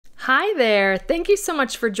Hi there! Thank you so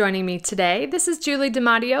much for joining me today. This is Julie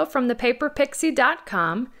DiMatteo from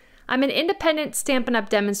thepaperpixie.com. I'm an independent Stampin' Up!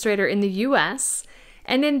 Demonstrator in the US,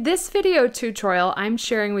 and in this video tutorial, I'm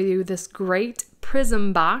sharing with you this great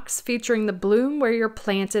Prism box featuring the Bloom Where You're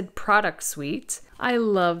Planted product suite. I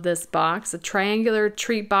love this box, a triangular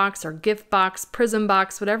treat box or gift box, Prism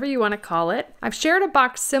box, whatever you want to call it. I've shared a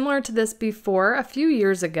box similar to this before a few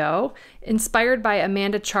years ago, inspired by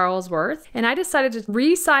Amanda Charlesworth, and I decided to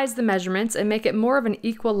resize the measurements and make it more of an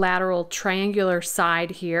equilateral triangular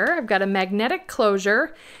side here. I've got a magnetic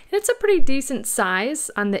closure, and it's a pretty decent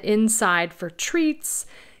size on the inside for treats,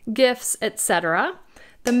 gifts, etc.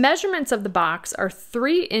 The measurements of the box are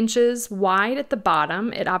 3 inches wide at the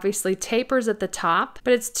bottom. It obviously tapers at the top,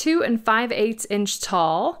 but it's 2 5/8 inch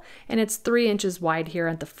tall, and it's 3 inches wide here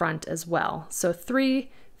at the front as well. So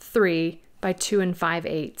 3, 3 by 2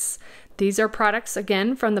 5/8. These are products,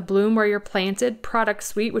 again, from the Bloom Where You're Planted product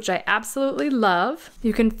suite, which I absolutely love.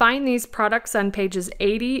 You can find these products on pages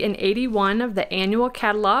 80 and 81 of the annual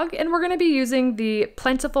catalog, and we're going to be using the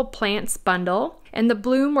Plentiful Plants bundle and the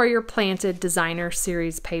Bloom Where You're Planted designer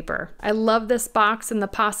series paper. I love this box and the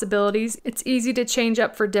possibilities. It's easy to change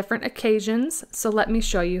up for different occasions, so let me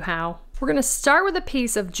show you how. We're going to start with a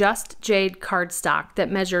piece of Just Jade cardstock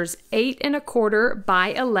that measures 8 1/4 by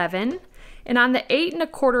 11. And on the 8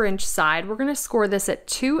 1/4 inch side, we're going to score this at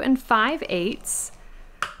 2 5/8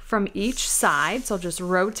 from each side. So I'll just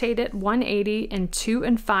rotate it 180 and 2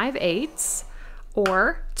 5/8,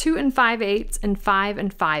 or 2 5/8 and 5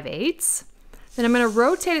 5/8. Then I'm going to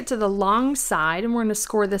rotate it to the long side, and we're going to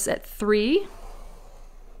score this at 3,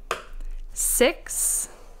 6,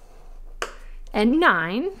 and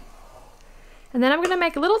 9. And then I'm going to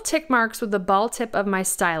make little tick marks with the ball tip of my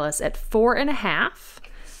stylus at 4 1/2.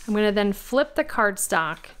 I'm going to then flip the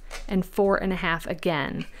cardstock and 4 1/2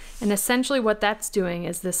 again. And essentially what that's doing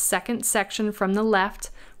is this second section from the left,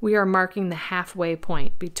 we are marking the halfway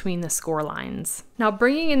point between the score lines. Now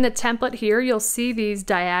bringing in the template here, you'll see these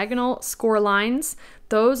diagonal score lines.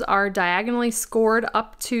 Those are diagonally scored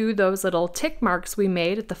up to those little tick marks we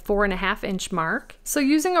made at the 4 1/2 inch mark. So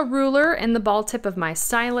using a ruler and the ball tip of my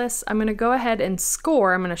stylus, I'm going to go ahead and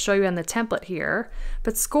score. I'm going to show you on the template here,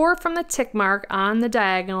 but score from the tick mark on the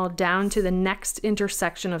diagonal down to the next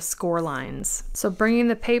intersection of score lines. So bringing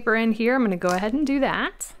the paper in here, I'm going to go ahead and do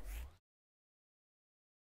that.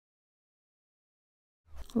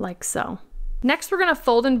 Like so. Next, we're going to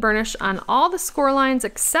fold and burnish on all the score lines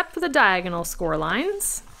except for the diagonal score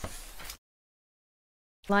lines.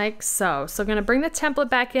 Like so. So I'm going to bring the template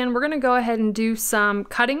back in. We're going to go ahead and do some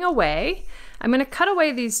cutting away. I'm going to cut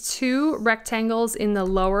away these 2 rectangles in the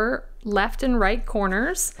lower left and right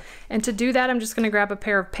corners. And to do that, I'm just going to grab a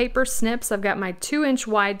pair of paper snips. I've got my 2 inch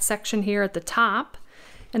wide section here at the top.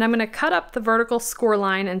 And I'm going to cut up the vertical score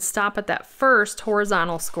line and stop at that first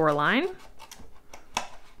horizontal score line.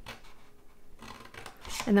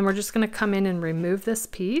 And then we're just going to come in and remove this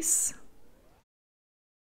piece.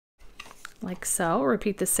 Like so.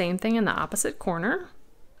 Repeat the same thing in the opposite corner.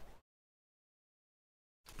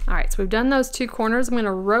 Alright, so we've done those 2 corners. I'm going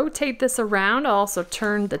to rotate this around. I'll also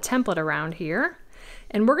turn the template around here.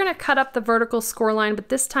 And we're going to cut up the vertical score line, but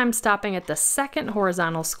this time stopping at the second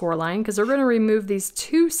horizontal score line, because we're going to remove these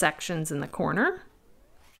 2 sections in the corner.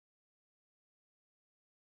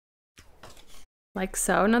 Like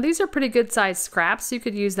so. Now these are pretty good sized scraps. You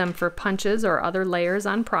could use them for punches or other layers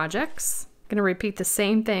on projects. I'm going to repeat the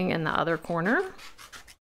same thing in the other corner.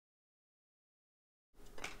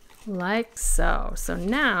 Like so. So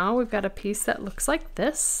now we've got a piece that looks like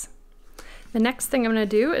this. The next thing I'm going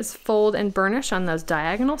to do is fold and burnish on those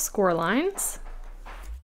diagonal score lines.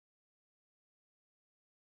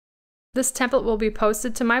 This template will be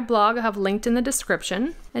posted to my blog. I'll have linked in the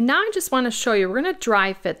description. And now I just want to show you, we're going to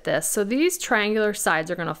dry fit this. So these triangular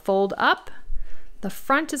sides are going to fold up. The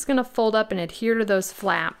front is going to fold up and adhere to those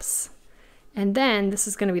flaps. And then this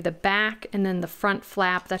is going to be the back, and then the front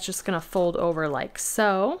flap, that's just going to fold over like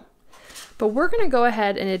so. But we're going to go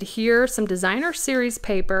ahead and adhere some designer series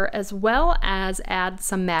paper as well as add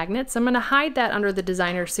some magnets. I'm going to hide that under the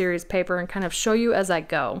designer series paper and kind of show you as I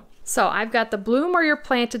go. So I've got the Bloom Where You're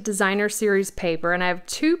Planted designer series paper, and I have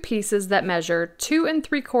 2 pieces that measure 2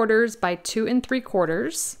 3/4 by 2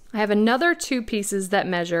 3/4. I have another 2 pieces that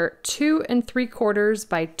measure 2 3/4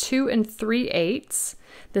 by 2 3/8.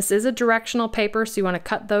 This is a directional paper, so you want to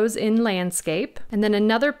cut those in landscape. And then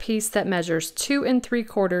another piece that measures 2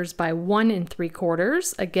 3/4 by 1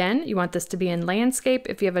 3/4. Again, you want this to be in landscape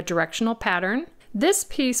if you have a directional pattern. This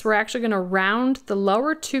piece, we're actually going to round the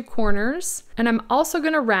lower 2 corners, and I'm also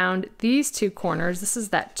going to round these 2 corners. This is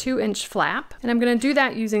that 2 inch flap, and I'm going to do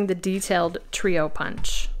that using the detailed trio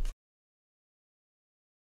punch.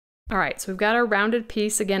 All right, so we've got our rounded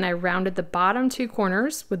piece. Again, I rounded the bottom two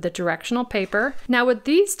corners with the directional paper. Now with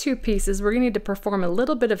these two pieces, we're gonna need to perform a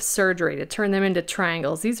little bit of surgery to turn them into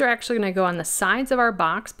triangles. These are actually gonna go on the sides of our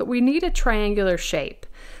box, but we need a triangular shape.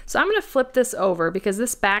 So I'm gonna flip this over because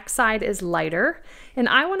this back side is lighter, and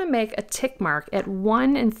I wanna make a tick mark at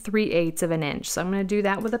 1 3/8 of an inch. So I'm gonna do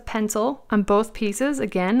that with a pencil on both pieces.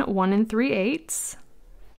 Again, 1 3/8.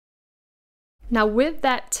 Now with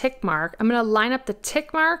that tick mark, I'm gonna line up the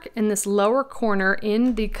tick mark in this lower corner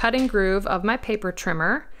in the cutting groove of my paper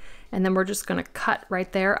trimmer, and then we're just gonna cut right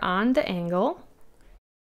there on the angle.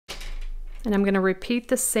 And I'm gonna repeat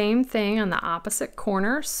the same thing on the opposite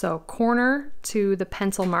corner, so corner to the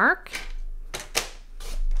pencil mark.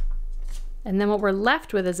 And then what we're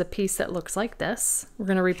left with is a piece that looks like this. We're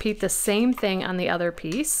gonna repeat the same thing on the other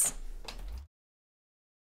piece,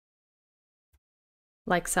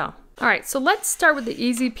 like so. All right, so let's start with the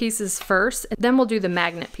easy pieces first, and then we'll do the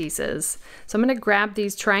magnet pieces. So I'm gonna grab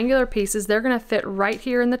these triangular pieces. They're gonna fit right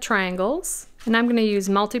here in the triangles, and I'm gonna use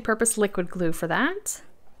multi-purpose liquid glue for that.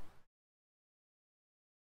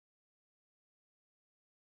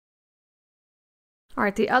 All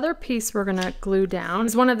right, the other piece we're gonna glue down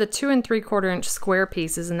is one of the 2 3/4 inch square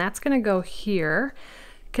pieces, and that's gonna go here.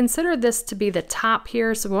 Consider this to be the top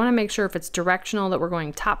here, so we wanna make sure if it's directional that we're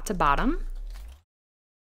going top to bottom.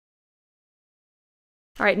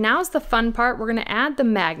 All right, now's the fun part. We're gonna add the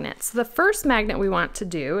magnets. So the first magnet we want to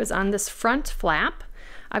do is on this front flap.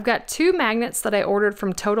 I've got 2 magnets that I ordered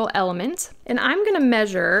from Total Element, and I'm gonna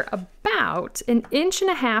measure about 1.5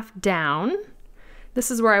 inches down.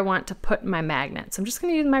 This is where I want to put my magnets. I'm just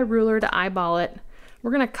gonna use my ruler to eyeball it.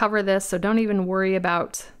 We're gonna cover this, so don't even worry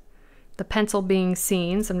about the pencil being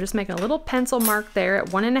seen. So I'm just making a little pencil mark there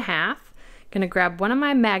at 1.5. Gonna grab one of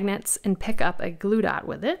my magnets and pick up a glue dot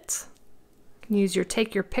with it. Use your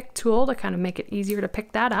take your pick tool to kind of make it easier to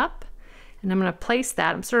pick that up. And I'm gonna place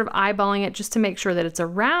that, I'm sort of eyeballing it just to make sure that it's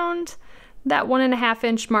around that 1.5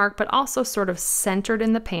 inch mark, but also sort of centered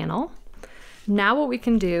in the panel. Now what we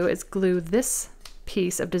can do is glue this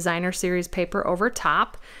piece of designer series paper over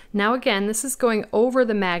top. Now again, this is going over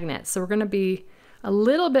the magnet, so we're gonna be a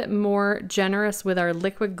little bit more generous with our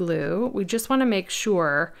liquid glue. We just wanna make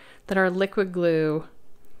sure that our liquid glue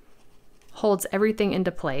holds everything into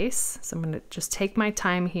place. So I'm gonna just take my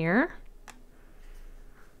time here.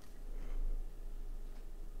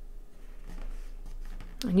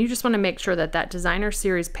 And you just wanna make sure that that designer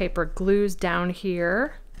series paper glues down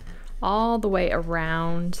here all the way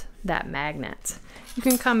around that magnet. You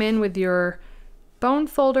can come in with your bone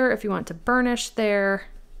folder if you want to burnish there.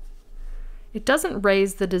 It doesn't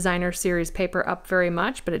raise the designer series paper up very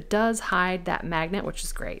much, but it does hide that magnet, which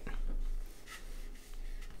is great.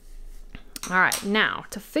 All right, now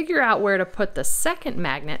to figure out where to put the second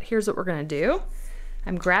magnet, here's what we're gonna do.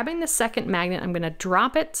 I'm grabbing the second magnet, I'm gonna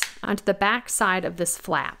drop it onto the back side of this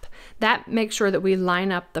flap. That makes sure that we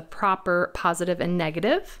line up the proper positive and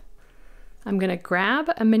negative. I'm gonna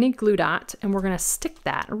grab a mini glue dot and we're gonna stick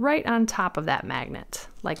that right on top of that magnet,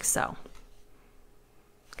 like so.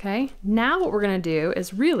 Okay, now what we're gonna do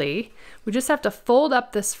is we just have to fold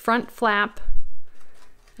up this front flap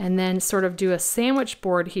and then sort of do a sandwich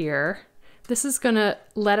board here. This is gonna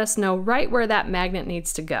let us know right where that magnet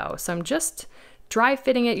needs to go. So I'm just dry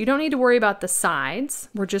fitting it. You don't need to worry about the sides.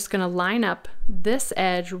 We're just gonna line up this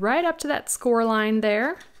edge right up to that score line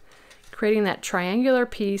there, creating that triangular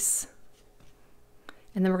piece.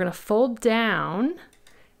 And then we're gonna fold down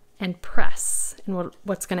and press. And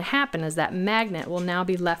what's gonna happen is that magnet will now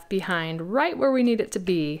be left behind right where we need it to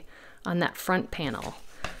be on that front panel.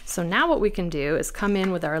 So now what we can do is come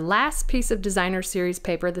in with our last piece of designer series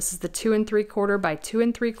paper. This is the 2 3/4 by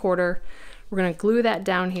 2 3/4. We're gonna glue that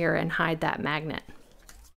down here and hide that magnet.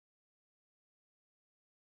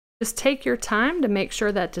 Just take your time to make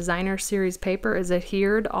sure that designer series paper is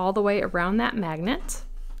adhered all the way around that magnet.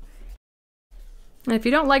 And if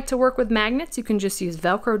you don't like to work with magnets, you can just use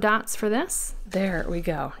Velcro dots for this. There we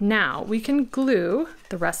go. Now we can glue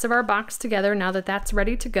the rest of our box together now that that's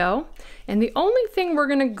ready to go. And the only thing we're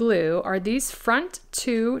gonna glue are these front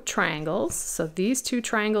 2 triangles. So these 2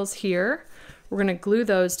 triangles here, we're gonna glue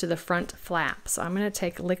those to the front flap. So I'm gonna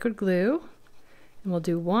take liquid glue and we'll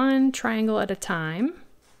do 1 triangle at a time.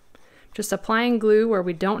 Just applying glue where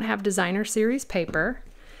we don't have designer series paper.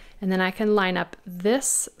 And then I can line up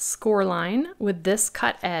this score line with this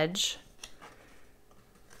cut edge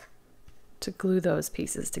to glue those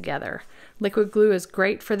pieces together. Liquid glue is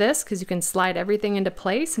great for this because you can slide everything into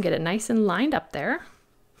place and get it nice and lined up there.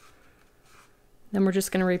 Then we're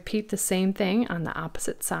just going to repeat the same thing on the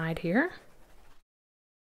opposite side here.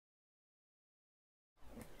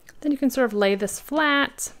 Then you can sort of lay this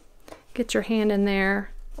flat. get your hand in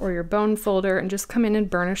there or your bone folder and just come in and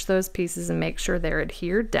burnish those pieces and make sure they're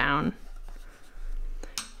adhered down.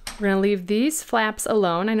 We're going to leave these flaps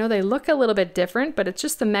alone. I know they look a little bit different, but it's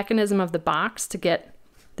just the mechanism of the box to get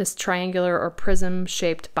this triangular or prism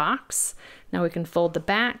shaped box. Now we can fold the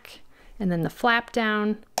back and then the flap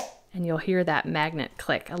down, and you'll hear that magnet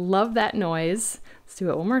click. I love that noise. Let's do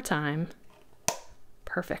it one more time.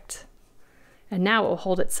 Perfect. And now it will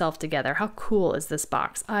hold itself together. How cool is this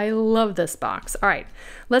box? I love this box. All right,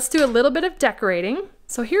 let's do a little bit of decorating.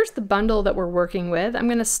 So here's the bundle that we're working with. I'm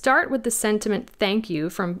gonna start with the sentiment thank you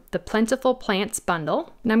from the Plentiful Plants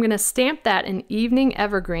bundle. And I'm gonna stamp that in Evening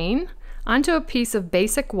Evergreen onto a piece of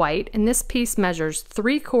basic white. And this piece measures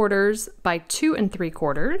 3/4 by 2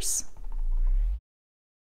 3/4.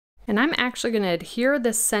 And I'm actually gonna adhere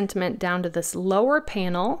this sentiment down to this lower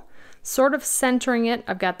panel, sort of centering it.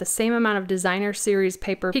 I've got the same amount of designer series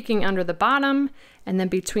paper peeking under the bottom and then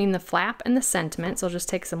between the flap and the sentiment. So I'll just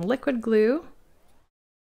take some liquid glue.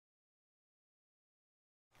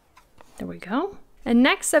 There we go. And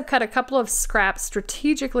next I've cut a couple of scraps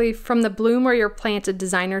strategically from the Bloom Where You're Planted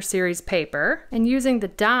designer series paper. And using the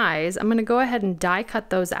dies, I'm gonna go ahead and die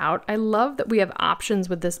cut those out. I love that we have options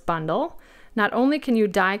with this bundle. Not only can you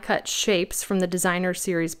die cut shapes from the designer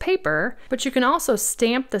series paper, but you can also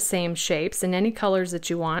stamp the same shapes in any colors that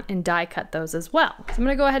you want and die cut those as well. So I'm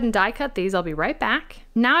gonna go ahead and die cut these. I'll be right back.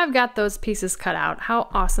 Now I've got those pieces cut out. How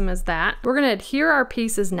awesome is that? We're gonna adhere our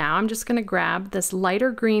pieces now. I'm just gonna grab this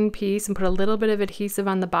lighter green piece and put a little bit of adhesive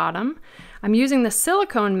on the bottom. I'm using the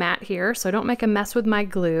silicone mat here so I don't make a mess with my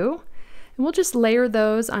glue. And we'll just layer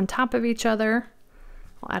those on top of each other.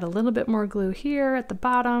 I'll add a little bit more glue here at the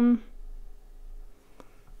bottom.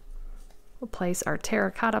 We'll place our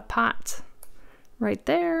terracotta pot right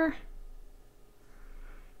there.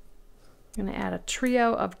 I'm gonna add a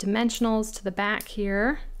trio of dimensionals to the back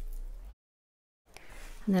here.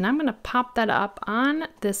 And then I'm gonna pop that up on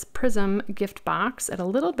this Prism gift box at a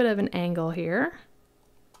little bit of an angle here,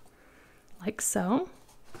 like so.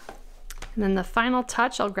 And then the final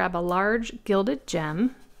touch, I'll grab a large gilded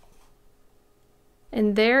gem.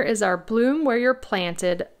 And there is our Bloom Where You're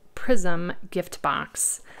Planted Prism gift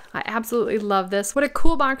box. I absolutely love this. What a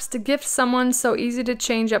cool box to gift someone, so easy to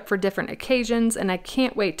change up for different occasions, and I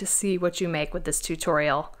can't wait to see what you make with this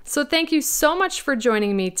tutorial. So thank you so much for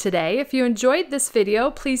joining me today. If you enjoyed this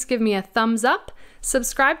video, please give me a thumbs up,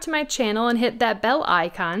 subscribe to my channel, and hit that bell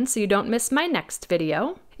icon so you don't miss my next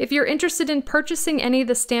video. If you're interested in purchasing any of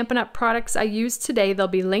the Stampin' Up! Products I used today, they'll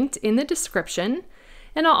be linked in the description.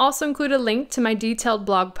 And I'll also include a link to my detailed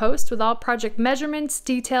blog post with all project measurements,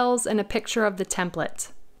 details, and a picture of the template.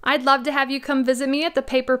 I'd love to have you come visit me at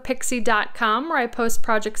thepaperpixie.com, where I post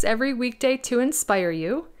projects every weekday to inspire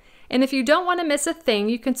you. And if you don't want to miss a thing,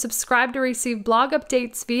 you can subscribe to receive blog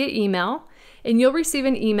updates via email, and you'll receive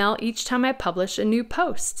an email each time I publish a new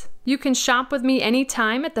post. You can shop with me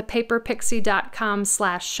anytime at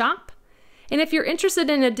thepaperpixie.com/shop. And if you're interested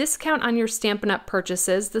in a discount on your Stampin' Up!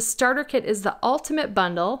 Purchases, the starter kit is the ultimate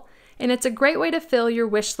bundle, and it's a great way to fill your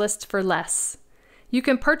wish list for less. You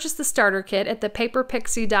can purchase the starter kit at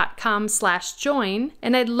thepaperpixie.com/join,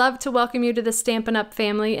 and I'd love to welcome you to the Stampin' Up!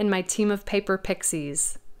 Family and my team of Paper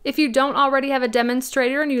Pixies. If you don't already have a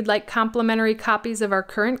demonstrator and you'd like complimentary copies of our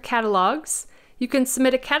current catalogs, you can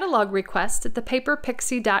submit a catalog request at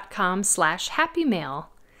thepaperpixie.com/happymail.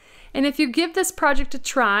 And if you give this project a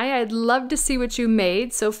try, I'd love to see what you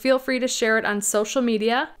made, so feel free to share it on social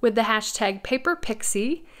media with the hashtag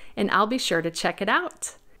 #PaperPixie, and I'll be sure to check it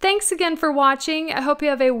out. Thanks again for watching. I hope you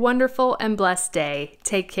have a wonderful and blessed day.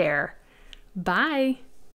 Take care. Bye.